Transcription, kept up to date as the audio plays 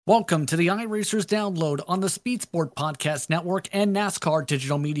Welcome to the iRacers Download on the Speed Sport Podcast Network and NASCAR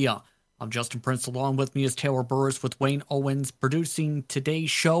Digital Media. I'm Justin Prince. Along with me is Taylor Burris with Wayne Owens producing today's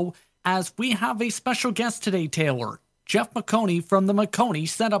show, as we have a special guest today, Taylor. Jeff Maconi from the Maconi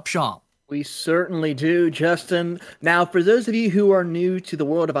Setup Shop. We certainly do, Justin. Now, for those of you who are new to the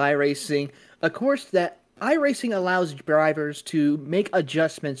world of iRacing, of course that iRacing allows drivers to make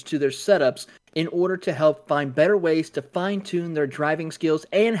adjustments to their setups in order to help find better ways to fine-tune their driving skills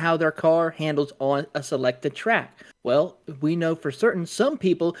and how their car handles on a selected track. Well, we know for certain some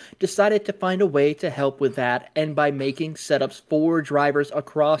people decided to find a way to help with that, and by making setups for drivers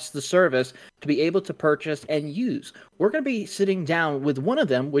across the service to be able to purchase and use. We're going to be sitting down with one of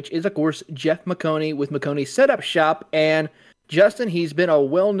them, which is, of course, Jeff Maconi with Maconi Setup Shop. And Justin, he's been a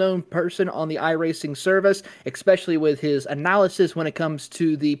well-known person on the iRacing service, especially with his analysis when it comes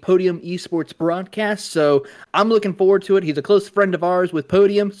to the Podium Esports broadcast. So I'm looking forward to it. He's a close friend of ours with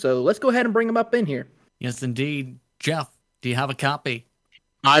Podium, so let's go ahead and bring him up in here. Yes, indeed. Jeff, do you have a copy?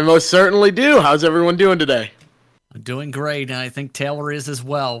 I most certainly do. How's everyone doing today? I'm doing great, and I think Taylor is as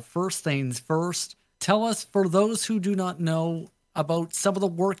well. First things first, tell us, for those who do not know, about some of the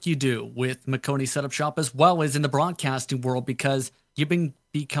work you do with Maconi Setup Shop as well as in the broadcasting world, because you've been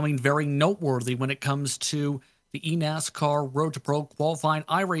becoming very noteworthy when it comes to the eNASCAR Road to Pro Qualifying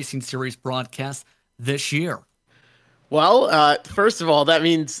iRacing Series broadcast this year. Well, first of all, that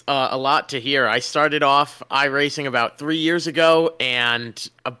means a lot to hear. I started off iRacing about 3 years ago, and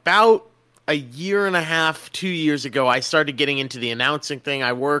about a year and a half, 2 years ago, I started getting into the announcing thing.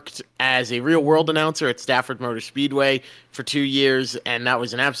 I worked as a real-world announcer at Stafford Motor Speedway for 2 years, and that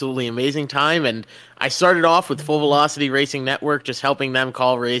was an absolutely amazing time. And I started off with Full Velocity Racing Network, just helping them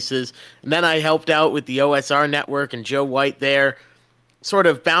call races. And then I helped out with the OSR Network and Joe White there. Sort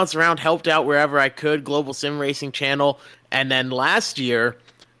of bounced around, helped out wherever I could, Global Sim Racing Channel. And then last year,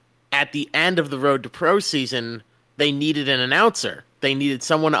 at the end of the Road to Pro season, they needed an announcer. They needed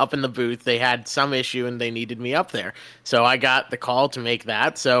someone up in the booth. They had some issue, and they needed me up there. So I got the call to make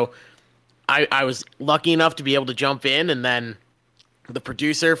that. So I was lucky enough to be able to jump in, and then the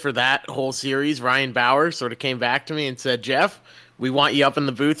producer for that whole series, Ryan Bauer, sort of came back to me and said, Jeff, we want you up in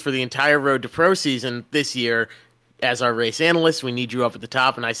the booth for the entire Road to Pro season this year as our race analyst. We need you up at the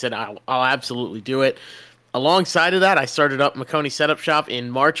top. And I said, I'll absolutely do it. Alongside of that, I started up Maconi Setup Shop in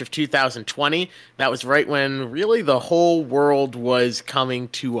March of 2020. That was right when really the whole world was coming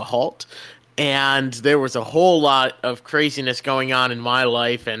to a halt. And there was a whole lot of craziness going on in my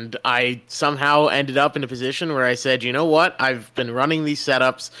life. And I somehow ended up in a position where I said, you know what? I've been running these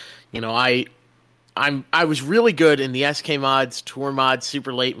setups. You know, I was really good in the SK mods, tour mods,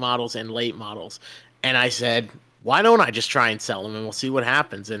 super late models, and late models. And I said, why don't I just try and sell them, and we'll see what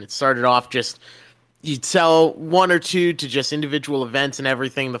happens. And it started off just, you'd sell one or two to just individual events and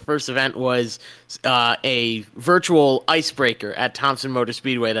everything. The first event was a virtual icebreaker at Thompson Motor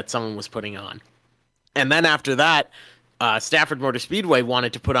Speedway that someone was putting on. And then after that, Stafford Motor Speedway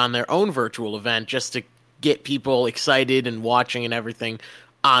wanted to put on their own virtual event just to get people excited and watching and everything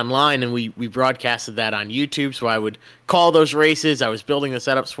online. And we broadcasted that on YouTube. So I would call those races. I was building the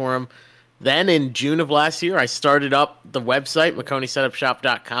setups for them. Then in June of last year, I started up the website,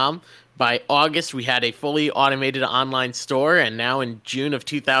 MaconiSetupShop.com. By August, we had a fully automated online store, and now in June of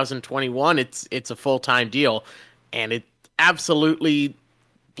 2021, it's a full-time deal. And it absolutely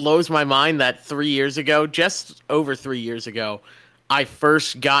blows my mind that 3 years ago, just over 3 years ago, I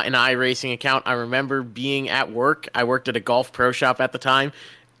first got an iRacing account. I remember being at work. I worked at a golf pro shop at the time,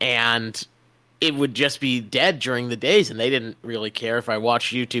 and it would just be dead during the days, and they didn't really care if I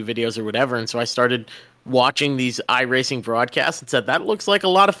watched YouTube videos or whatever. And so I started watching these iRacing broadcasts and said, that looks like a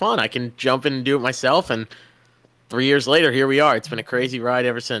lot of fun. I can jump in and do it myself. And 3 years later, here we are. It's been a crazy ride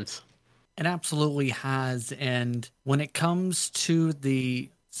ever since. It absolutely has. And when it comes to the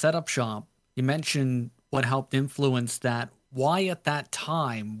setup shop, you mentioned what helped influence that. Why at that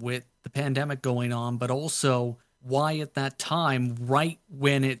time, with the pandemic going on, but also why at that time, right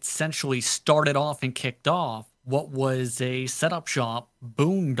when it essentially started off and kicked off, what was a setup shop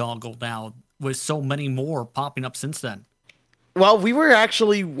boondoggle now, with so many more popping up since then? Well, we were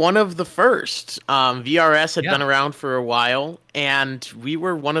actually one of the first. VRS had been around for a while, and we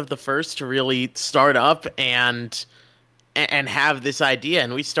were one of the first to really start up and have this idea.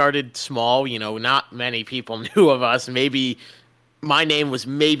 And we started small. You know, not many people knew of us. Maybe my name was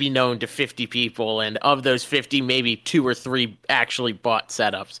maybe known to 50 people, and of those 50, maybe 2 or 3 actually bought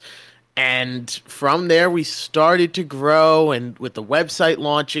setups. And from there, we started to grow, and with the website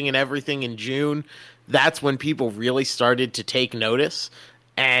launching and everything in June, that's when people really started to take notice.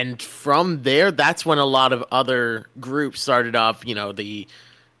 And from there, that's when a lot of other groups started up, you know, the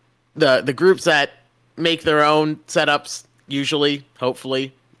the groups that make their own setups usually,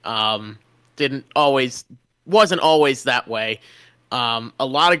 hopefully, didn't always wasn't always that way. A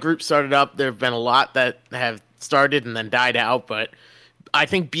lot of groups started up. There have been a lot that have started and then died out, but I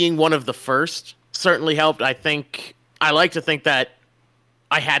think being one of the first certainly helped. I like to think that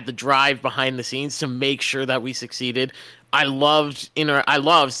I had the drive behind the scenes to make sure that we succeeded. I love,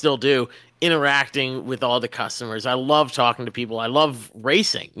 still do, interacting with all the customers. I love talking to people. I love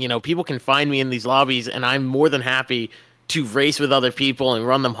racing. People can find me in these lobbies, and I'm more than happy to race with other people and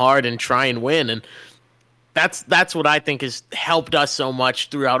run them hard and try and win. And that's what I think has helped us so much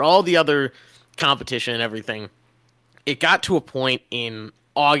throughout all the other competition and everything. It got to a point in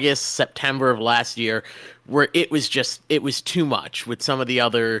August, September of last year where it was too much with some of the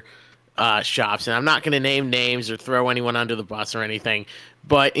other shops. And I'm not going to name names or throw anyone under the bus or anything,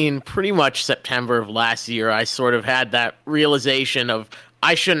 but in pretty much September of last year, I sort of had that realization of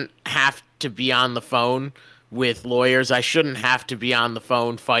I shouldn't have to be on the phone with lawyers. I shouldn't have to be on the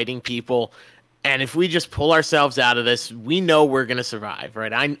phone fighting people. And if we just pull ourselves out of this, we know we're going to survive,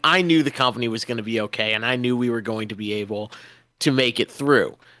 right? I knew the company was going to be okay, and I knew we were going to be able to make it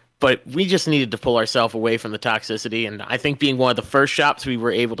through. But we just needed to pull ourselves away from the toxicity. And I think being one of the first shops, we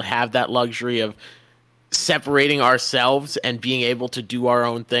were able to have that luxury of separating ourselves and being able to do our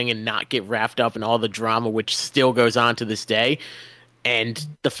own thing and not get wrapped up in all the drama, which still goes on to this day. And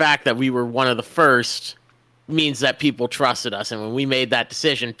the fact that we were one of the first means that people trusted us. And when we made that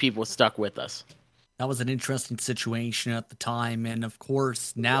decision, people stuck with us. That was an interesting situation at the time. And of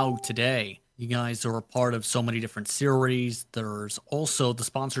course, now today, you guys are a part of so many different series. There's also the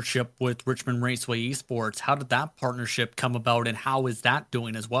sponsorship with Richmond Raceway Esports. How did that partnership come about, and how is that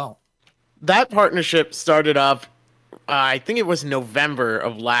doing as well? That partnership started up, I think it was November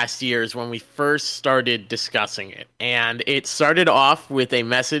of last year is when we first started discussing it. And it started off with a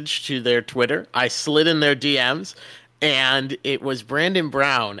message to their Twitter. I slid in their DMs, and it was Brandon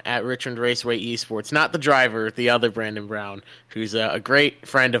Brown at Richmond Raceway Esports, not the driver, the other Brandon Brown, who's a great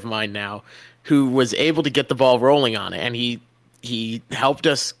friend of mine now, who was able to get the ball rolling on it. And he helped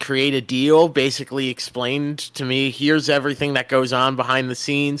us create a deal, basically explained to me, here's everything that goes on behind the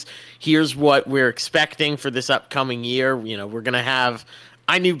scenes. Here's what we're expecting for this upcoming year. We're going to have,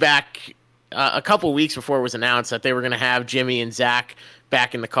 I knew back a couple weeks before it was announced that they were going to have Jimmy and Zach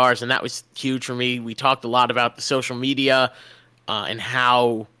back in the cars. And that was huge for me. We talked a lot about the social media and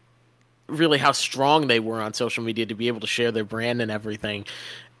how strong they were on social media to be able to share their brand and everything.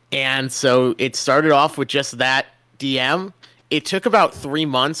 And so it started off with just that DM. It took about 3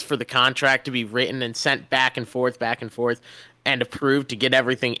 months for the contract to be written and sent back and forth, and approved to get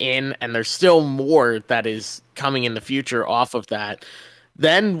everything in. And there's still more that is coming in the future off of that.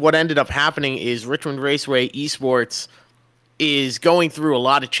 Then what ended up happening is Richmond Raceway Esports is going through a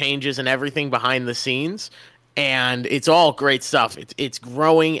lot of changes and everything behind the scenes. And it's all great stuff. It's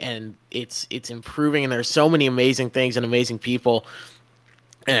growing and it's improving. And there's so many amazing things and amazing people.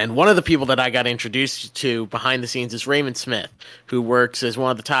 And one of the people that I got introduced to behind the scenes is Raymond Smith, who works as one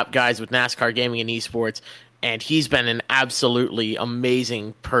of the top guys with NASCAR Gaming and Esports. And he's been an absolutely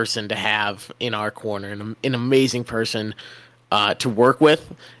amazing person to have in our corner, and an amazing person to work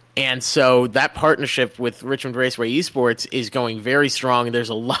with. And so that partnership with Richmond Raceway Esports is going very strong. There's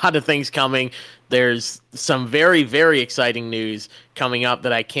a lot of things coming. There's some very, very exciting news coming up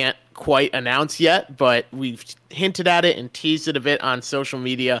that I can't quite announced yet, but we've hinted at it and teased it a bit on social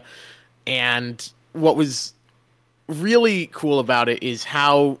media. And what was really cool about it is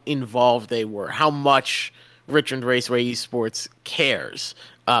how involved they were, how much Richmond Raceway Esports cares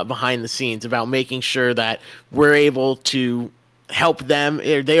behind the scenes about making sure that we're able to help them.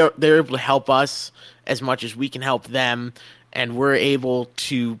 They're able to help us as much as we can help them, and we're able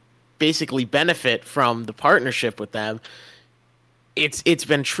to basically benefit from the partnership with them. It's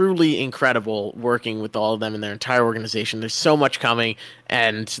been truly incredible working with all of them and their entire organization. There's so much coming,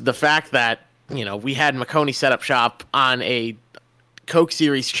 and the fact that we had Maconi Setup Shop on a Coke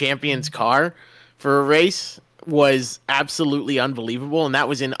Series Champions car for a race was absolutely unbelievable, and that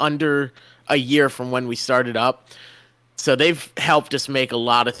was in under a year from when we started up. So they've helped us make a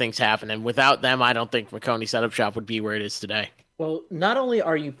lot of things happen, and without them, I don't think Maconi Setup Shop would be where it is today. Well, not only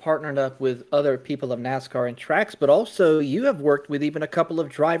are you partnered up with other people of NASCAR and tracks, but also you have worked with even a couple of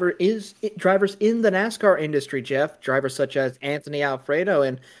drivers in the NASCAR industry, Jeff. Drivers such as Anthony Alfredo,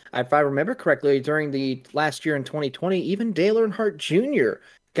 and if I remember correctly, during the last year in 2020, even Dale Earnhardt Jr.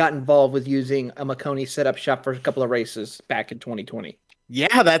 got involved with using a Maconi Setup Shop for a couple of races back in 2020.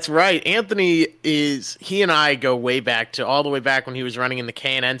 Yeah, that's right. Anthony he and I go way back to all the way back when he was running in the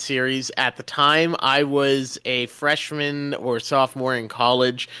K&N series. At the time, I was a freshman or sophomore in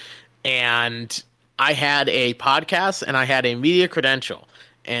college, and I had a podcast and I had a media credential.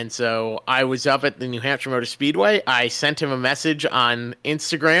 And so I was up at the New Hampshire Motor Speedway. I sent him a message on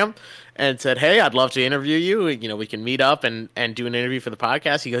Instagram and said, "Hey, I'd love to interview you. You know, we can meet up and do an interview for the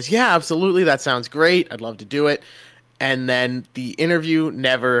podcast." He goes, "Yeah, absolutely. That sounds great. I'd love to do it." And then the interview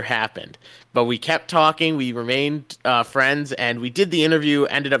never happened. But we kept talking. We remained friends, and we did the interview,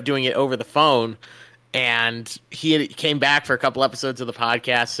 ended up doing it over the phone. And came back for a couple episodes of the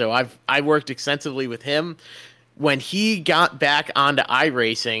podcast. So I worked extensively with him. When he got back onto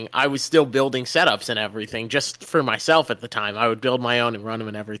iRacing, I was still building setups and everything just for myself at the time. I would build my own and run them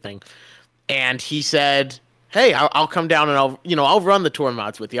and everything. And he said, "Hey, I'll come down and I'll run the tour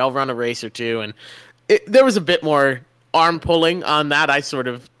mods with you. I'll run a race or two." And there was a bit more arm pulling on that. I sort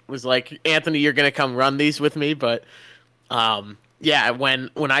of was like, "Anthony, you're going to come run these with me." But yeah, when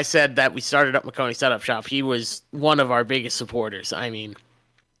I said that we started up Maconi Setup Shop, he was one of our biggest supporters. I mean,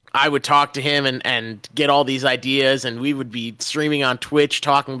 I would talk to him and get all these ideas, and we would be streaming on Twitch,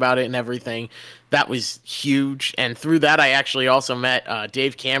 talking about it and everything. That was huge. And through that, I actually also met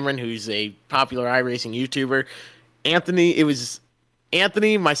Dave Cameron, who's a popular iRacing YouTuber. It was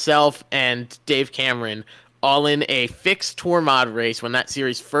Anthony, myself, and Dave Cameron all in a fixed tour mod race when that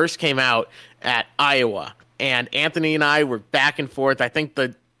series first came out at Iowa. And Anthony and I were back and forth. I think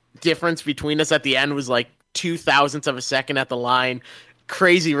the difference between us at the end was like 0.02 of a second at the line.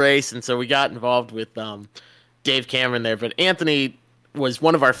 Crazy race. And so we got involved with Dave Cameron there. But Anthony was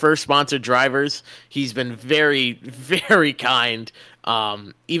one of our first sponsored drivers. He's been very, very kind,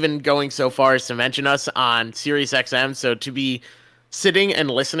 even going so far as to mention us on SiriusXM. So to be sitting and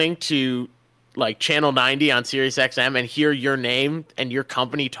listening to like Channel 90 on SiriusXM and hear your name and your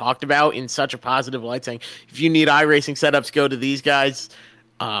company talked about in such a positive light, saying, "If you need iRacing setups, go to these guys,"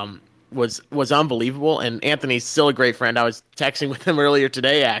 was unbelievable. And Anthony's still a great friend. I was texting with him earlier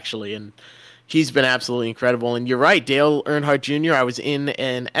today, actually, and he's been absolutely incredible. And you're right, Dale Earnhardt Jr., I was in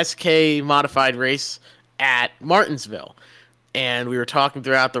an SK modified race at Martinsville, and we were talking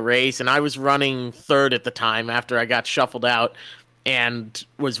throughout the race, and I was running third at the time after I got shuffled out and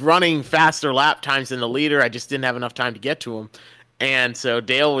was running faster lap times than the leader. I just didn't have enough time to get to him. And so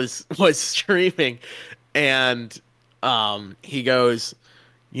Dale was streaming, and he goes,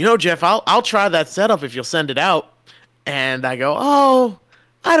 "Jeff, I'll try that setup if you'll send it out." And I go, "Oh,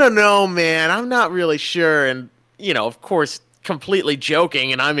 I don't know, man. I'm not really sure." And, of course, completely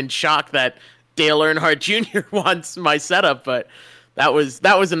joking, and I'm in shock that Dale Earnhardt Jr. wants my setup. But that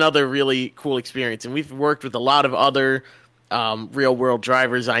was another really cool experience. And we've worked with a lot of other real-world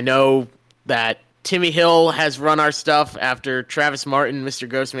drivers. I know that Timmy Hill has run our stuff after Travis Martin, Mr.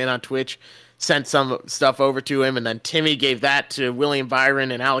 Ghostman on Twitch, sent some stuff over to him, and then Timmy gave that to William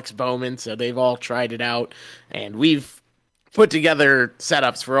Byron and Alex Bowman, so they've all tried it out. And we've put together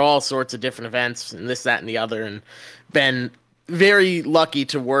setups for all sorts of different events and this, that, and the other, and been very lucky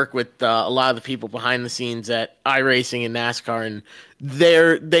to work with a lot of the people behind the scenes at iRacing and NASCAR, and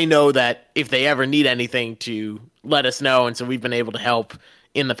they know that if they ever need anything to let us know, and so we've been able to help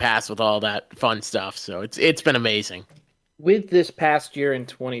in the past with all that fun stuff. So it's been amazing. With this past year in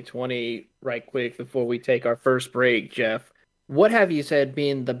 2020, right quick before we take our first break, Jeff, what have you said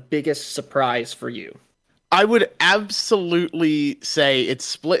being the biggest surprise for you? I would absolutely say it's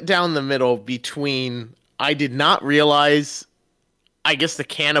split down the middle between I did not realize, I guess, the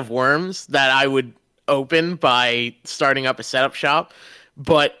can of worms that I would open by starting up a setup shop.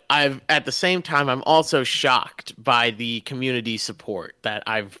 But at the same time, I'm also shocked by the community support that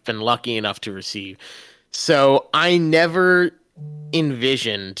I've been lucky enough to receive. So I never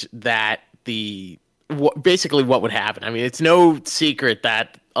envisioned that basically what would happen. I mean, it's no secret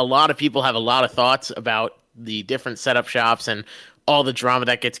that a lot of people have a lot of thoughts about the different setup shops and all the drama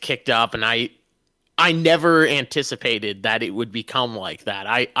that gets kicked up. And I never anticipated that it would become like that.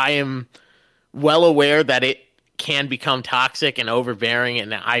 I am well aware that it can become toxic and overbearing,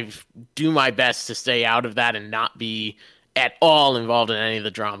 and I do my best to stay out of that and not be at all involved in any of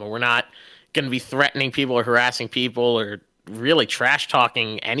the drama. We're not going to be threatening people or harassing people or really trash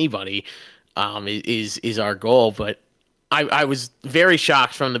talking anybody is our goal. But I was very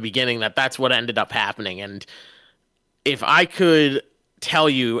shocked from the beginning that that's what ended up happening. And if I could tell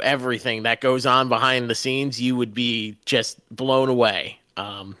you everything that goes on behind the scenes, you would be just blown away.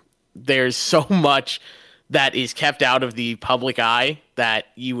 There's so much that is kept out of the public eye that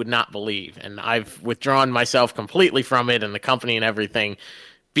you would not believe. And I've withdrawn myself completely from it and the company and everything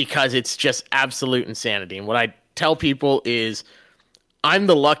because it's just absolute insanity. And what I tell people is I'm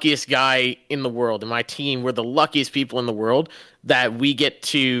the luckiest guy in the world, and my team, we're the luckiest people in the world that we get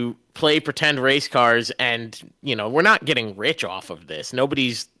to play pretend race cars, and we're not getting rich off of this.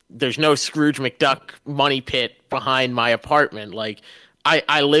 Nobody's there's no Scrooge McDuck money pit behind my apartment. Like,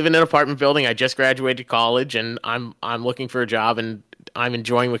 I live in an apartment building. I just graduated college, and I'm looking for a job, and I'm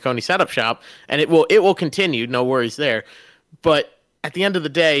enjoying Maconi Setup Shop, and it will continue. No worries there. But at the end of the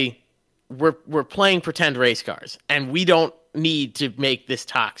day, we're playing pretend race cars, and we don't need to make this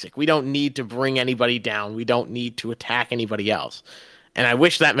toxic. We don't need to bring anybody down. We don't need to attack anybody else. And I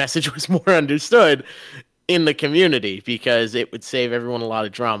wish that message was more understood in the community, because it would save everyone a lot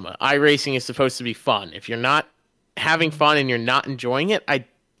of drama. iRacing is supposed to be fun. If you're not having fun and you're not enjoying it, I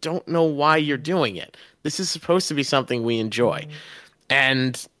don't know why you're doing it. This is supposed to be something we enjoy.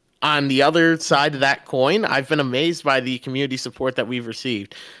 And on the other side of that coin, I've been amazed by the community support that we've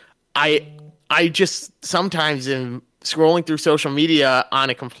received. I just sometimes am scrolling through social media on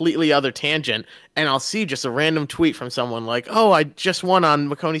a completely other tangent, and I'll see just a random tweet from someone like, "Oh, I just won on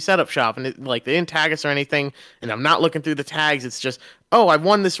Maconi Setup Shop," and they didn't tag us or anything, and I'm not looking through the tags. It's just, "Oh, I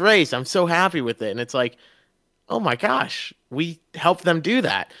won this race. I'm so happy with it." And it's like, oh my gosh, we help them do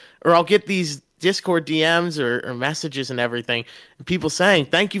that. Or I'll get these Discord DMs or messages and everything, and people saying,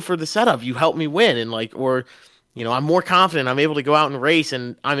 "Thank you for the setup. You helped me win." And or, I'm more confident. I'm able to go out and race,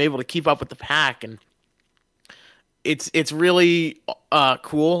 and I'm able to keep up with the pack. And it's really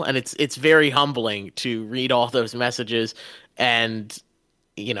cool, and it's very humbling to read all those messages. And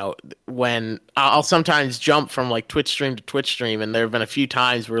when I'll sometimes jump from Twitch stream to Twitch stream, and there have been a few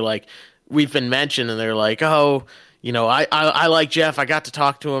times where we've been mentioned, and they're like, "Oh, I like Jeff. I got to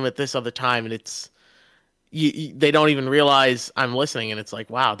talk to him at this other time," and it's they don't even realize I'm listening, and it's like,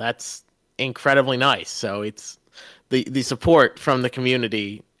 wow, that's incredibly nice. So it's the support from the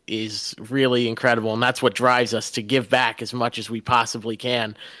community is really incredible, and that's what drives us to give back as much as we possibly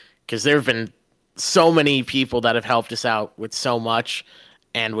can, because there have been so many people that have helped us out with so much,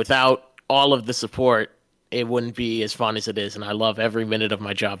 and without all of the support, it wouldn't be as fun as it is, and I love every minute of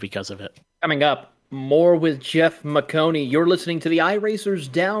my job because of it. Coming up, more with Jeff Maconi. You're listening to the iRacers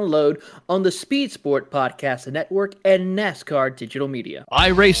Download on the Speed Sport Podcast Network and NASCAR Digital Media.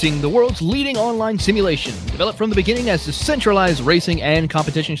 iRacing, the world's leading online simulation. Developed from the beginning as a centralized racing and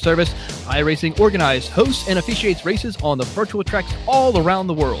competition service, iRacing organizes, hosts, and officiates races on the virtual tracks all around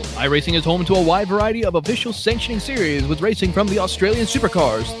the world. iRacing is home to a wide variety of official sanctioning series with racing from the Australian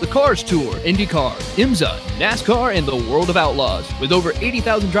Supercars, the Cars Tour, IndyCar, IMSA, NASCAR, and the World of Outlaws. With over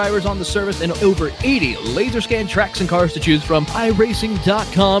 80,000 drivers on the service and over 80 laser scan tracks and cars to choose from,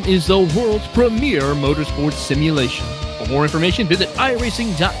 iRacing.com is the world's premier motorsports simulation. For more information, visit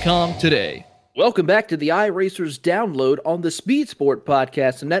iRacing.com today. Welcome back to the iRacers Download on the Speed Sport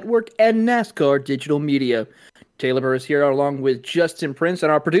Podcast Network and NASCAR Digital Media. Taylor Burr is here along with Justin Prince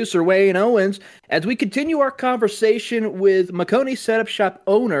and our producer Wayne Owens as we continue our conversation with Maconi Setup Shop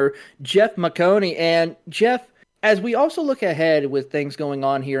owner Jeff Maconi. And Jeff, as we also look ahead with things going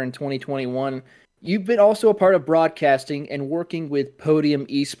on here in 2021, you've been also a part of broadcasting and working with Podium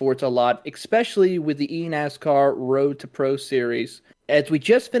Esports a lot, especially with the eNASCAR Road to Pro Series. As we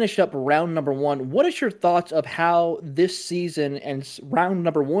just finished up round number 1, what is your thoughts of how this season and round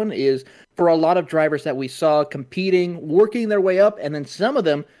number 1 is for a lot of drivers that we saw competing, working their way up, and then some of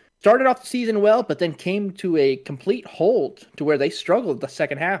them started off the season well, but then came to a complete halt to where they struggled the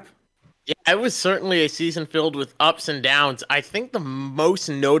second half? Yeah, it was certainly a season filled with ups and downs. I think the most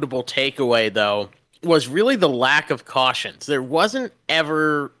notable takeaway, though, was really the lack of cautions. There wasn't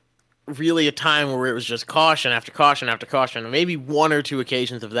ever really a time where it was just caution after caution after caution, and maybe one or two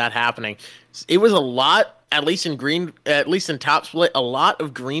occasions of that happening. It was a lot, at least in top split, a lot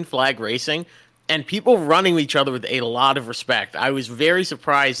of green flag racing, and people running each other with a lot of respect. I was very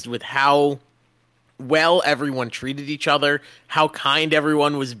surprised with how well everyone treated each other, how kind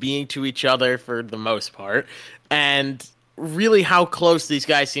everyone was being to each other for the most part, and really how close these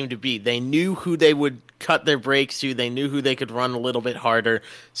guys seemed to be. They knew who they would cut their brakes to. They knew who they could run a little bit harder.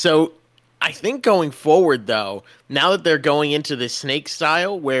 So I think going forward, though, now that they're going into this snake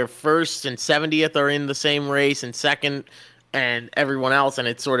style where first and 70th are in the same race and second and everyone else, and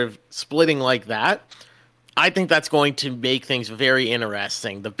it's sort of splitting like that, I think that's going to make things very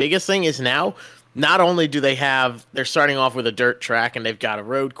interesting. The biggest thing is now, not only do they're starting off with a dirt track and they've got a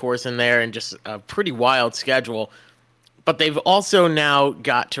road course in there and just a pretty wild schedule, but they've also now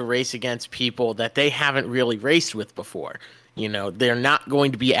got to race against people that they haven't really raced with before. They're not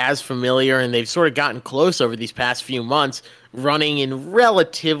going to be as familiar, and they've sort of gotten close over these past few months, running in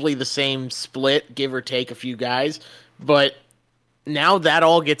relatively the same split, give or take a few guys. But now that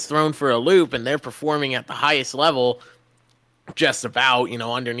all gets thrown for a loop, and they're performing at the highest level just about,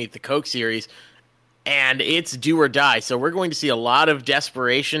 underneath the Coke Series. and it's do or die. So we're going to see a lot of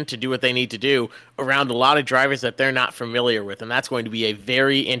desperation to do what they need to do around a lot of drivers that they're not familiar with, and that's going to be a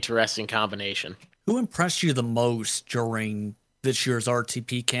very interesting combination. Who impressed you the most during this year's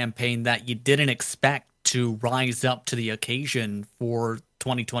RTP campaign that you didn't expect to rise up to the occasion for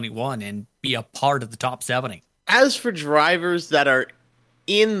 2021 and be a part of the top 70? As for drivers that are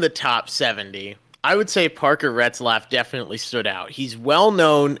in the top 70, I would say Parker Retzlaff definitely stood out. He's well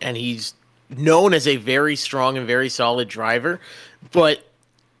known, and he's known as a very strong and very solid driver, but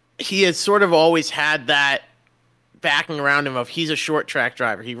he has sort of always had that backing around him of he's a short track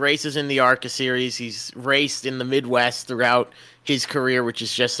driver. He races in the ARCA series. He's raced in the Midwest throughout his career, which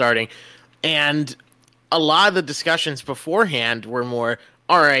is just starting. And a lot of the discussions beforehand were more,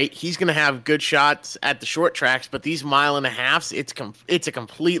 all right, he's going to have good shots at the short tracks, but these mile and a halves, it's a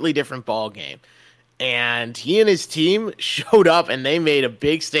completely different ball game. And he and his team showed up, and they made a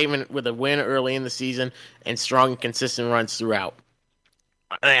big statement with a win early in the season and strong and consistent runs throughout.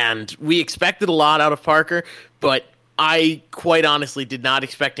 And we expected a lot out of Parker, but I quite honestly did not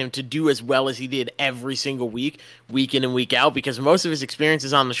expect him to do as well as he did every single week in and week out, because most of his experience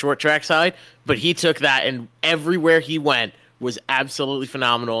is on the short track side, but he took that, and everywhere he went was absolutely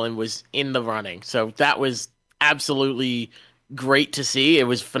phenomenal and was in the running. So that was absolutely great to see. It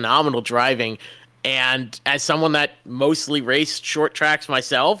was phenomenal driving. And as someone that mostly raced short tracks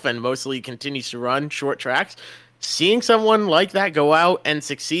myself and mostly continues to run short tracks, seeing someone like that go out and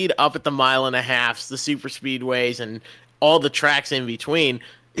succeed up at the mile and a halves, the super speedways, and all the tracks in between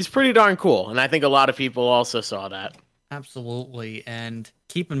is pretty darn cool. And I think a lot of people also saw that. Absolutely. And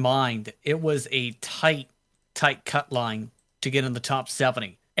keep in mind, it was a tight cut line to get in the top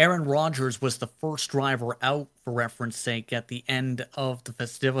 70. Aaron Rodgers was the first driver out, for reference sake, at the end of the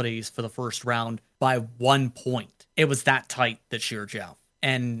festivities for the first round by 1 point. It was that tight this year, Jeff.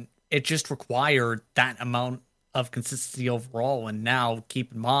 And it just required that amount of consistency overall. And now,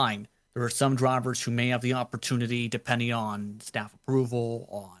 keep in mind, there are some drivers who may have the opportunity, depending on staff approval,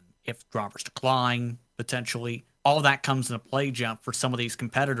 on if drivers decline, potentially. All that comes into play, Jeff, for some of these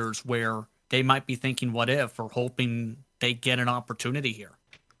competitors where they might be thinking what if, or hoping they get an opportunity here.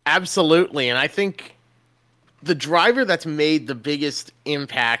 Absolutely. And I think the driver that's made the biggest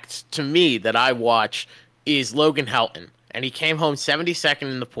impact to me that I watch is Logan Helton. And he came home 72nd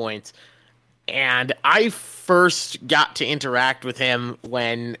in the points. And I first got to interact with him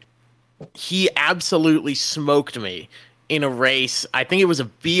when he absolutely smoked me in a race. I think it was a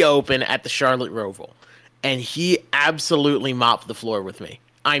B Open at the Charlotte Roval. And he absolutely mopped the floor with me.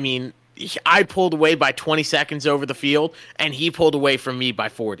 I mean, I pulled away by 20 seconds over the field, and he pulled away from me by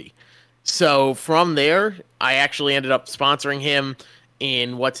 40. So from there, I actually ended up sponsoring him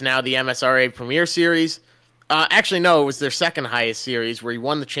in what's now the MSRA Premier Series. Actually, no, it was their second highest series where he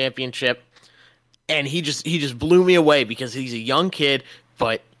won the championship. And he just blew me away because he's a young kid,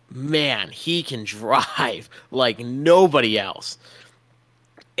 but man, he can drive like nobody else.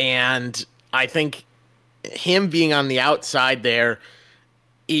 And I think him being on the outside there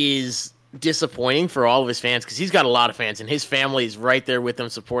is disappointing for all of his fans, because he's got a lot of fans, and his family is right there with him,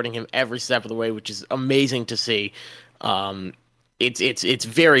 supporting him every step of the way, which is amazing to see. It's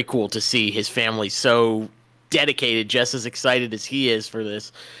very cool to see his family so dedicated, just as excited as he is for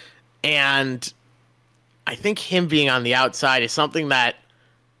this. And I think him being on the outside is something that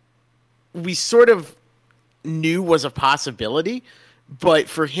we sort of knew was a possibility, but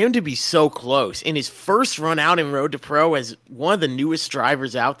for him to be so close in his first run out in Road to Pro as one of the newest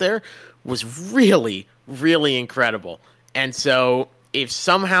drivers out there was really, really incredible. And so if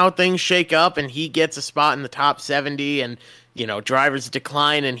somehow things shake up and he gets a spot in the top 70 and, you know, drivers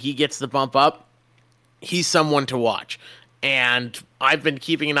decline and he gets the bump up, he's someone to watch. And I've been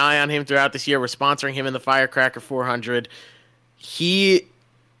keeping an eye on him throughout this year. We're sponsoring him in the Firecracker 400.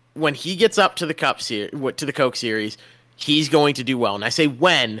 When he gets up to the Coke Series, he's going to do well. And I say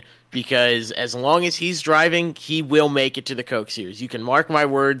when, because as long as he's driving, he will make it to the Coke Series. You can mark my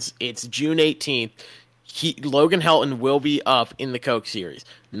words. It's June 18th. Logan Helton will be up in the Coke Series.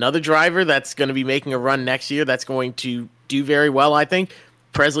 Another driver that's going to be making a run next year that's going to do very well, I think,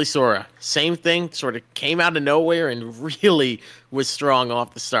 Presley Sora. Same thing, sort of came out of nowhere and really was strong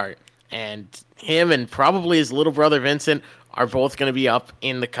off the start. And him and probably his little brother Vincent are both going to be up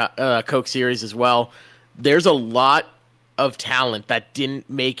in the Coke Series as well. There's a lot of talent that didn't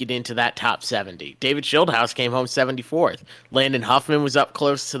make it into that top 70. David Schildhouse came home 74th. Landon Huffman was up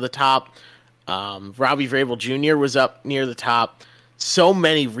close to the top. Robbie Vrabel Jr. was up near the top. So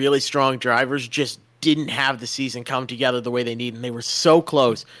many really strong drivers just didn't have the season come together the way they need, and they were so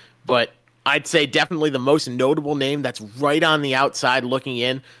close. But I'd say definitely the most notable name that's right on the outside looking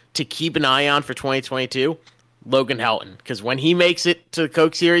in to keep an eye on for 2022, Logan Helton. Because when he makes it to the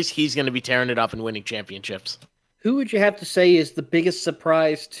Coke Series, he's going to be tearing it up and winning championships. Who would you have to say is the biggest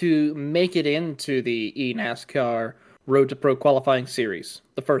surprise to make it into the eNASCAR Road to Pro qualifying series?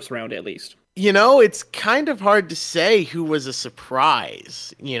 The first round, at least. It's kind of hard to say who was a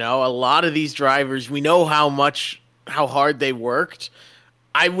surprise. A lot of these drivers, we know how hard they worked.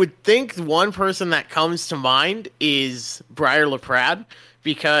 I would think one person that comes to mind is Briar LaPrade,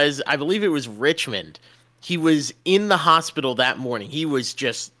 because I believe it was Richmond. He was in the hospital that morning. He was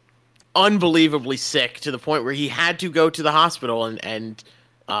just unbelievably sick to the point where he had to go to the hospital and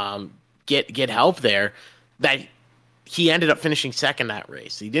get help there. That he ended up finishing second that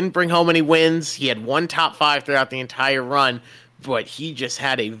race. He didn't bring home any wins. He had one top 5 throughout the entire run, but he just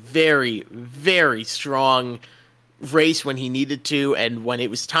had a very, very strong race when he needed to, and when it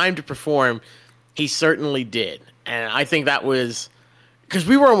was time to perform, he certainly did. And I think that was because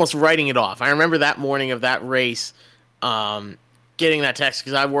we were almost writing it off. I remember that morning of that race, getting that text,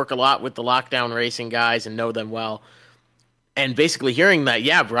 because I work a lot with the lockdown racing guys and know them well, and basically hearing that,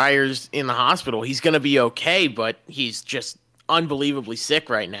 yeah, Briar's in the hospital. He's going to be okay, but he's just unbelievably sick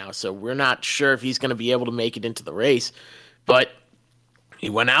right now, so we're not sure if he's going to be able to make it into the race. But he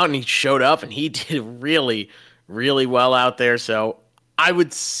went out and he showed up, and he did really, really well out there. So I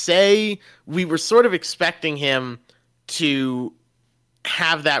would say we were sort of expecting him to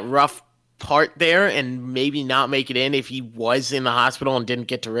have that rough part there and maybe not make it in if he was in the hospital and didn't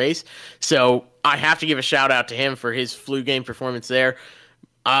get to race. So I have to give a shout out to him for his flu game performance there.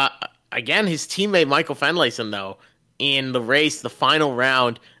 Again, his teammate Michael Finlayson, though, in the race, the final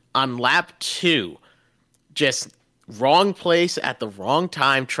round on lap 2, just wrong place at the wrong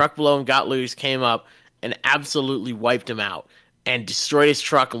time. Truck below him got loose, came up, and absolutely wiped him out and destroyed his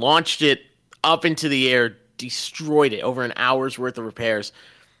truck, launched it up into the air, destroyed it over an hour's worth of repairs.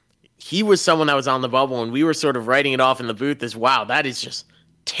 He was someone that was on the bubble, and we were sort of writing it off in the booth as, wow, that is just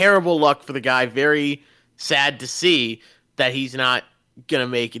terrible luck for the guy. Very sad to see that he's not going to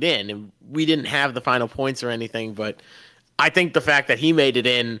make it in. And we didn't have the final points or anything, but I think the fact that he made it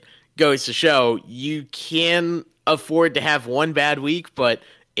in goes to show you can afford to have one bad week, but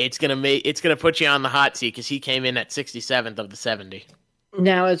it's gonna put you on the hot seat because he came in at 67th of the 70.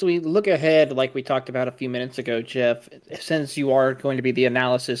 Now, as we look ahead, like we talked about a few minutes ago, Jeff, since you are going to be the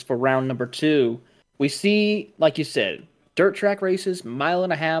analysis for round number 2, we see, like you said, dirt track races, 1.5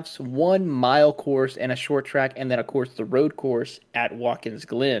 miles, 1 mile course, and a short track, and then, of course, the road course at Watkins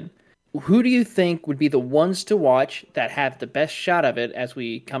Glen. Who do you think would be the ones to watch that have the best shot of it as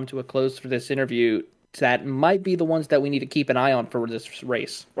we come to a close for this interview that might be the ones that we need to keep an eye on for this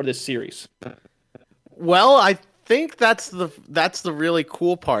race or this series? Well, I think that's the really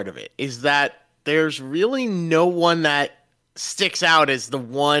cool part of it, is that there's really no one that sticks out as the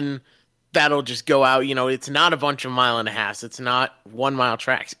one that'll just go out. It's not a bunch of 1.5 miles. It's not 1 mile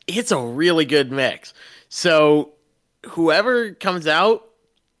tracks. It's a really good mix. So whoever comes out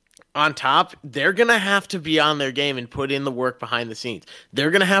on top, they're going to have to be on their game and put in the work behind the scenes.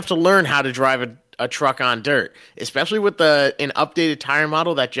 They're going to have to learn how to drive a truck on dirt, especially with an updated tire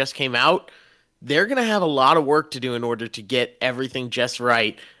model that just came out. They're going to have a lot of work to do in order to get everything just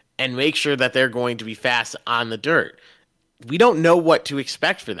right and make sure that they're going to be fast on the dirt. We don't know what to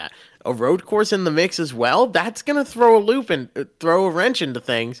expect for that. A road course in the mix as well, that's going to throw a loop and throw a wrench into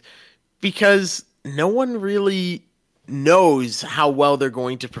things, because no one really knows how well they're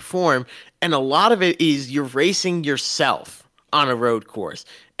going to perform. And a lot of it is you're racing yourself on a road course,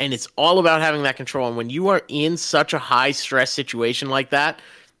 and it's all about having that control. And when you are in such a high stress situation like that,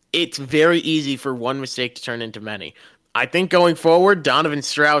 it's very easy for one mistake to turn into many. I think going forward, Donovan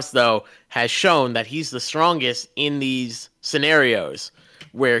Strauss, though, has shown that he's the strongest in these scenarios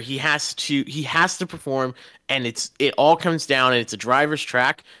where he has to perform, and it all comes down, and it's a driver's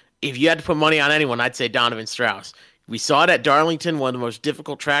track. If you had to put money on anyone, I'd say Donovan Strauss. We saw it at Darlington, one of the most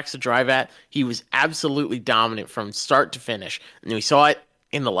difficult tracks to drive at. He was absolutely dominant from start to finish. And we saw it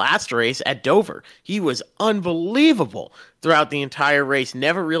in the last race at Dover. He was unbelievable throughout the entire race,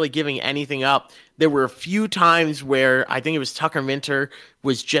 never really giving anything up. There were a few times where I think it was Tucker Minter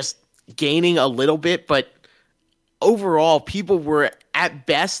was just gaining a little bit, but overall, people were at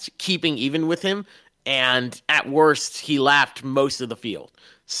best keeping even with him, and at worst, he lapped most of the field.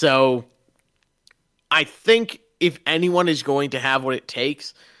 So I think if anyone is going to have what it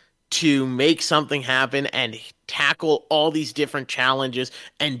takes to make something happen and tackle all these different challenges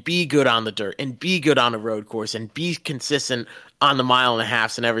and be good on the dirt and be good on a road course and be consistent on the 1.5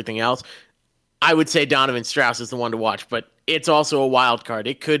 miles and everything else, I would say Donovan Strauss is the one to watch. But it's also a wild card.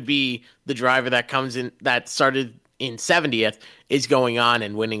 It could be the driver that comes in that started in 70th is going on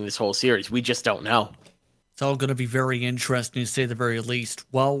and winning this whole series. We just don't know. It's all going to be very interesting, to say the very least.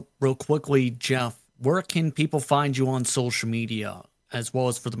 Well, real quickly, Jeff, where can people find you on social media, as well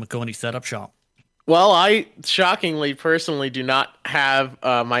as for the Maconi Setup Shop? Well, I shockingly, personally, do not have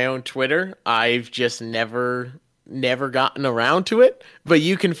my own Twitter. I've just never gotten around to it. But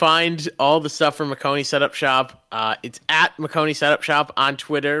you can find all the stuff from Maconi Setup Shop. It's at Maconi Setup Shop on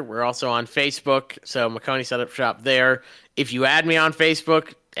Twitter. We're also on Facebook, so Maconi Setup Shop there. If you add me on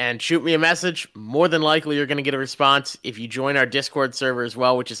Facebook and shoot me a message, more than likely you're going to get a response. If you join our Discord server as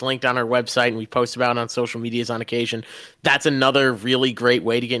well, which is linked on our website and we post about on social medias on occasion, that's another really great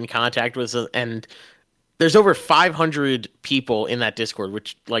way to get in contact with us. And there's over 500 people in that Discord,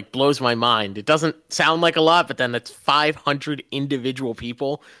 which like blows my mind. It doesn't sound like a lot, but then that's 500 individual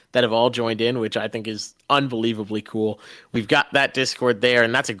people that have all joined in, which I think is unbelievably cool. We've got that Discord there,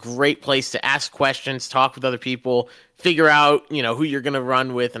 and that's a great place to ask questions, talk with other people, figure out, who you're going to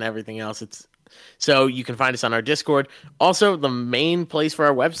run with and everything else. So you can find us on our Discord. Also, the main place for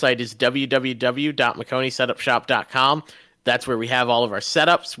our website is www.maconisetupshop.com. That's where we have all of our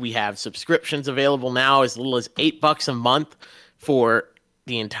setups. We have subscriptions available now as little as $8 a month for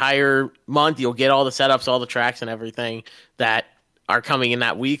the entire month. You'll get all the setups, all the tracks, and everything that are coming in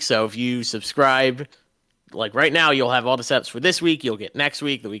that week. So if you subscribe, like right now, you'll have all the setups for this week. You'll get next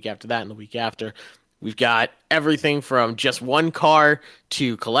week, the week after that, and the week after. We've got everything from just one car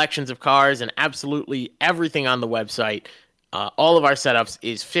to collections of cars and absolutely everything on the website. All of our setups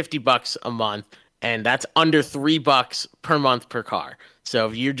is $50 a month. And that's under $3 per month per car. So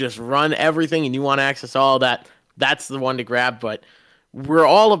if you just run everything and you want to access all that, that's the one to grab. But we're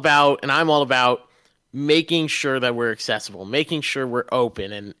all about, and I'm all about, making sure that we're accessible, making sure we're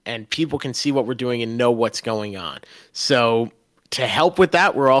open, and people can see what we're doing and know what's going on. So to help with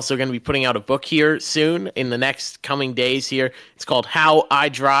that, we're also going to be putting out a book here soon in the next coming days here. It's called How I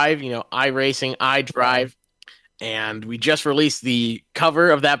Drive, iRacing, I Drive. And we just released the cover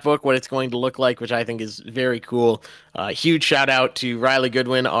of that book, what it's going to look like, which I think is very cool. Huge shout out to Riley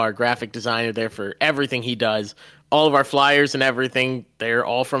Goodwin, our graphic designer there, for everything he does. All of our flyers and everything, they're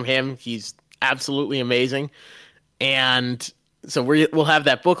all from him. He's absolutely amazing. And so we'll have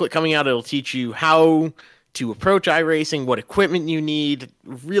that booklet coming out. It'll teach you how to approach iRacing, what equipment you need,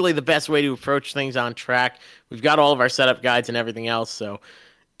 really the best way to approach things on track. We've got all of our setup guides and everything else. So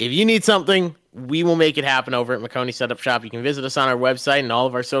if you need something, we will make it happen over at Maconi Setup Shop. You can visit us on our website and all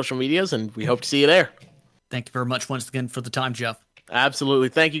of our social medias, and we hope to see you there. Thank you very much once again for the time, Jeff. Absolutely.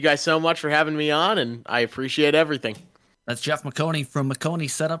 Thank you guys so much for having me on, and I appreciate everything. That's Jeff Maconi from Maconi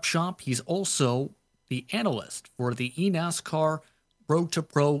Setup Shop. He's also the analyst for the eNASCAR Road to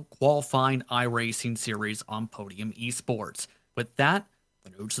Pro Qualifying iRacing Series on Podium Esports. With that,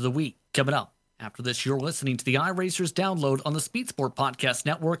 the news of the week coming up. After this, you're listening to the iRacers Download on the Speed Sport Podcast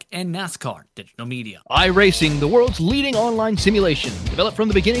Network and NASCAR Digital Media. iRacing, the world's leading online simulation. Developed from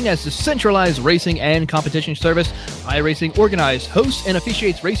the beginning as a centralized racing and competition service, iRacing organizes, hosts, and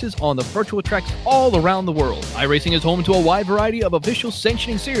officiates races on the virtual tracks all around the world. iRacing is home to a wide variety of official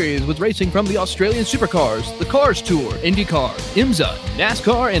sanctioning series with racing from the Australian Supercars, the Cars Tour, IndyCar, IMSA,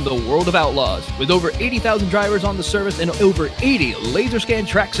 NASCAR, and the World of Outlaws. With over 80,000 drivers on the service and over 80 laser scan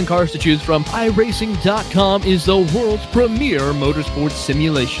tracks and cars to choose from, iRacing.com is the world's premier motorsports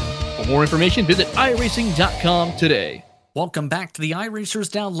simulation. For more information, visit iRacing.com today. Welcome back to the iRacers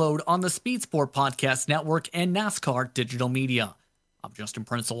Download on the Speed Sport Podcast Network and NASCAR Digital Media. I'm Justin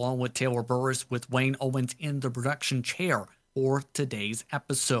Prince along with Taylor Burris with Wayne Owens in the production chair for today's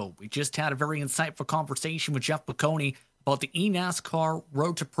episode. We just had a very insightful conversation with Jeff Maconi about the eNASCAR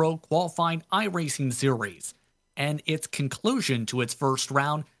Road to Pro Qualifying iRacing Series and its conclusion to its first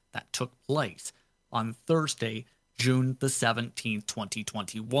round that took place on Thursday, June the 17th,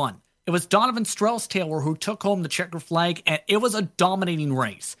 2021. It was Donovan Strauss-Taylor who took home the checker flag, and it was a dominating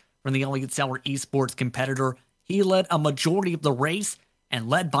race from the Elliott Sauer Esports competitor. He led a majority of the race and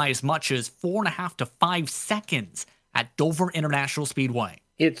led by as much as 4.5 to 5 seconds at Dover International Speedway.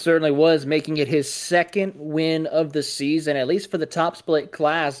 It certainly was, making it his second win of the season, at least for the top split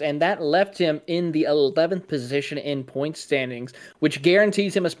class, and that left him in the 11th position in point standings, which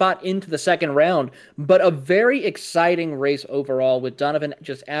guarantees him a spot into the second round. But a very exciting race overall, with Donovan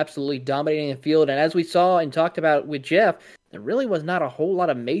just absolutely dominating the field. And as we saw and talked about with Jeff, there really was not a whole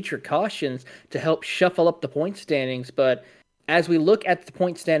lot of major cautions to help shuffle up the point standings, but As we look at the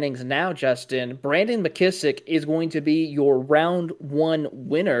point standings now, Justin, Brandon McKissick is going to be your round one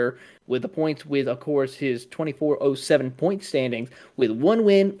winner with the points with, of course, his 2407 point standings with one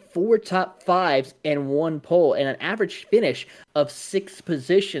win, four top fives, and one pole, and an average finish of sixth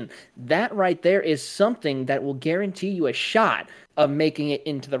position. That right there is something that will guarantee you a shot of making it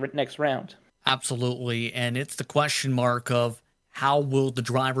into the next round. Absolutely. And it's the question mark of how will the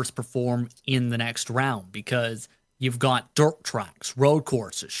drivers perform in the next round? Because you've got dirt tracks, road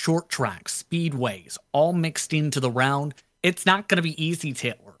courses, short tracks, speedways, all mixed into the round. It's not going to be easy,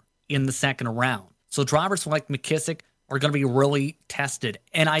 Taylor, in the second round. So drivers like McKissick are going to be really tested.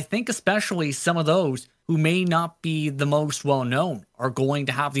 And I think especially some of those who may not be the most well-known are going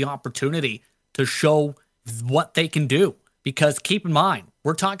to have the opportunity to show what they can do. Because keep in mind,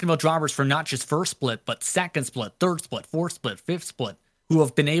 we're talking about drivers for not just first split, but second split, third split, fourth split, fifth split, who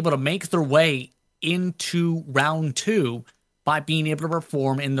have been able to make their way into round two by being able to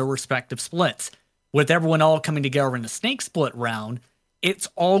perform in their respective splits. With everyone all coming together in the snake split round, it's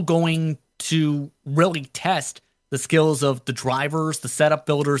all going to really test the skills of the drivers, the setup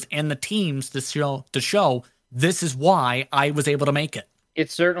builders, and the teams to show this is why I was able to make it. It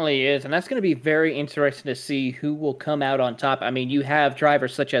certainly is, and that's going to be very interesting to see who will come out on top. I mean, you have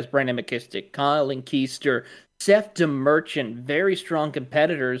drivers such as Brandon McKissick, Colin Keister, Seth DeMerchant, very strong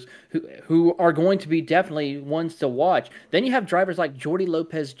competitors who are going to be definitely ones to watch. Then you have drivers like Jordy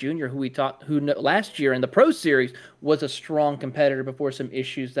Lopez Jr., who last year in the Pro Series was a strong competitor before some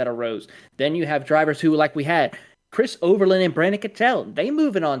issues that arose. Then you have drivers who, like we had, Chris Overland and Brandon Cattell, they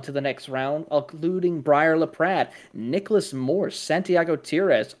moving on to the next round, including Briar LaPrade, Nicholas Morse, Santiago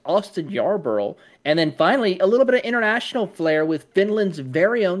Tires, Austin Yarborough, and then finally a little bit of international flair with Finland's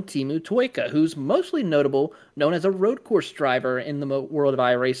very own Teemu Toika, who's mostly known as a road course driver in the world of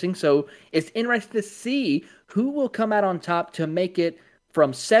iRacing. So it's interesting to see who will come out on top to make it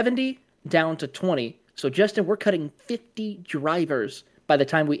from 70 down to 20. So Justin, we're cutting 50 drivers by the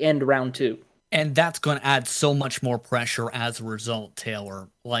time we end round two. And that's going to add so much more pressure as a result, Taylor.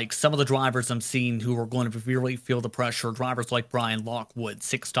 Like some of the drivers I'm seeing who are going to really feel the pressure, drivers like Brian Lockwood,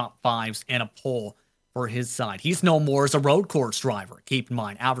 6 top fives and a pole for his side. He's no more as a road course driver. Keep in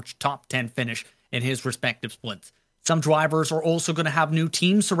mind, average top 10 finish in his respective splits. Some drivers are also going to have new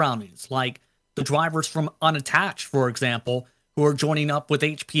team surroundings, like the drivers from Unattached, for example, who are joining up with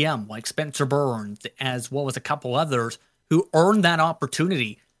HPM, like Spencer Burns, as well as a couple others who earned that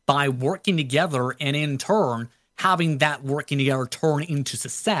opportunity by working together and in turn having that working together turn into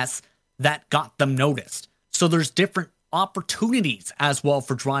success that got them noticed. So there's different opportunities as well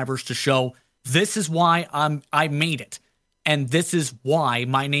for drivers to show this is why I made it, and this is why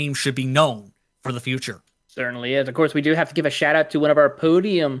my name should be known for the future. Certainly is. Of course, we do have to give a shout out to one of our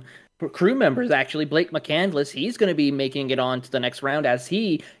podium crew members, actually, Blake McCandless. He's going to be making it on to the next round as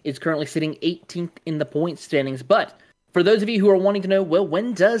he is currently sitting 18th in the point standings. But for those of you who are wanting to know, well,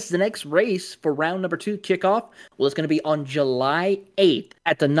 when does the next race for round number 2 kick off? Well, it's going to be on July 8th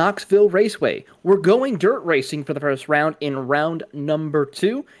at the Knoxville Raceway. We're going dirt racing for the first round in round number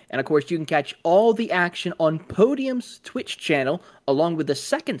 2. And of course, you can catch all the action on Podium's Twitch channel, along with the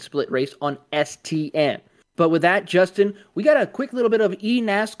second split race on STN. But with that, Justin, we got a quick little bit of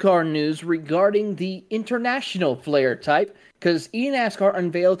eNASCAR news regarding the international flair type, because eNASCAR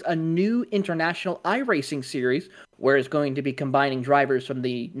unveiled a new international iRacing series where it's going to be combining drivers from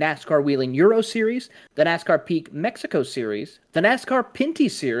the NASCAR Wheeling Euro Series, the NASCAR Peak Mexico Series, the NASCAR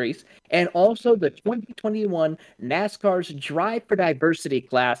Pinty Series, and also the 2021 NASCAR's Drive for Diversity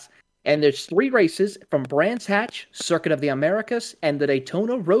class. And there's 3 races from Brands Hatch, Circuit of the Americas, and the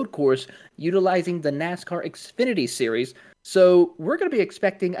Daytona Road Course utilizing the NASCAR Xfinity Series. So we're going to be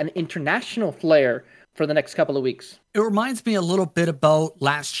expecting an international flair for the next couple of weeks. It reminds me a little bit about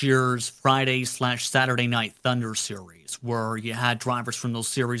last year's Friday/Saturday Night Thunder series, where you had drivers from those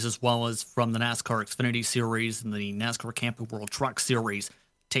series as well as from the NASCAR Xfinity Series and the NASCAR Camping World Truck Series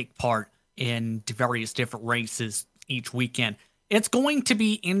take part in various different races each weekend. It's going to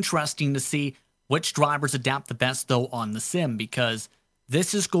be interesting to see which drivers adapt the best, though, on the sim, because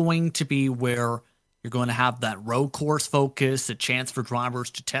this is going to be where you're going to have that road course focus, a chance for drivers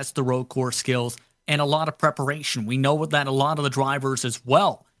to test the road course skills, and a lot of preparation. We know that a lot of the drivers as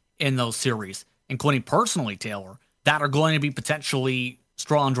well in those series, including personally, Taylor, that are going to be potentially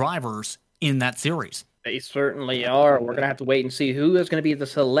strong drivers in that series. They certainly are. We're going to have to wait and see who is going to be the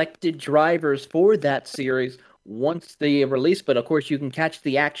selected drivers for that series once they release. But of course, you can catch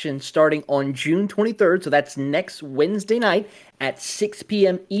the action starting on June 23rd. So that's next Wednesday night at 6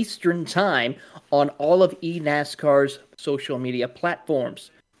 p.m. Eastern Time on all of eNASCAR's social media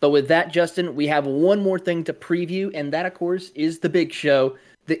platforms. But with that, Justin, we have one more thing to preview, and that, of course, is the big show.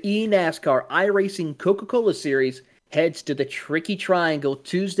 The eNASCAR iRacing Coca-Cola Series heads to the Tricky Triangle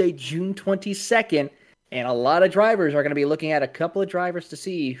Tuesday, June 22nd, and a lot of drivers are going to be looking at a couple of drivers to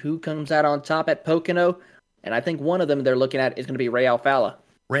see who comes out on top at Pocono, and I think one of them they're looking at is going to be Ray Alfala.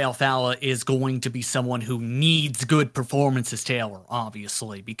 Ray Alfala is going to be someone who needs good performances, Taylor,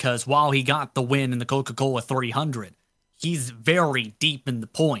 obviously, because while he got the win in the Coca-Cola 300, he's very deep in the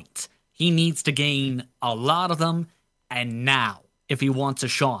points. He needs to gain a lot of them, and now, if he wants a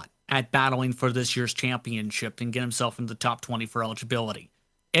shot at battling for this year's championship and get himself into the top 20 for eligibility.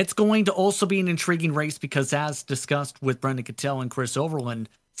 It's going to also be an intriguing race because, as discussed with Brendan Cattell and Chris Overland,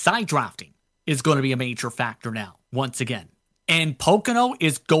 side drafting is going to be a major factor now, once again. And Pocono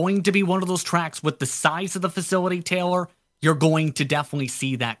is going to be one of those tracks with the size of the facility, Taylor. You're going to definitely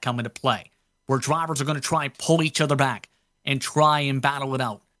see that come into play, where drivers are going to try and pull each other back and try and battle it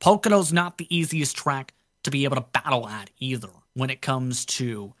out. Pocono's not the easiest track to be able to battle at either when it comes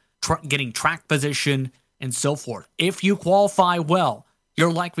to getting track position and so forth. If you qualify well,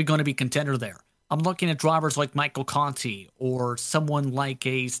 you're likely going to be contender there. I'm looking at drivers like Michael Conti or someone like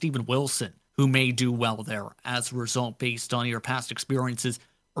a Steven Wilson who may do well there as a result based on your past experiences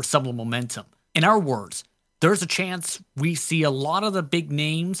or some of the momentum. In our words, there's a chance we see a lot of the big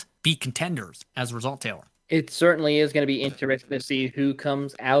names be contenders as a result, Taylor. It certainly is going to be interesting to see who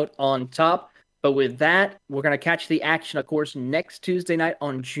comes out on top. But with that, we're going to catch the action, of course, next Tuesday night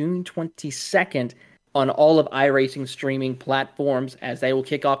on June 22nd on all of iRacing streaming platforms as they will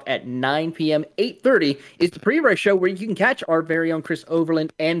kick off at 9 p.m. 8:30 is the pre-race show where you can catch our very own Chris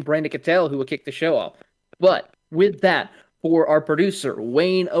Overland and Brandon Cattell who will kick the show off. But with that, for our producer,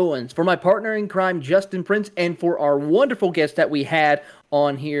 Wayne Owens, for my partner in crime, Justin Prince, and for our wonderful guest that we had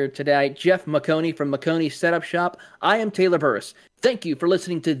on here today, Jeff Maconi from Maconi Setup Shop, I am Taylor Burris. Thank you for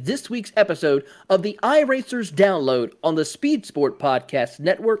listening to this week's episode of the iRacers Download on the Speed Sport Podcast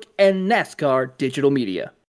Network and NASCAR Digital Media.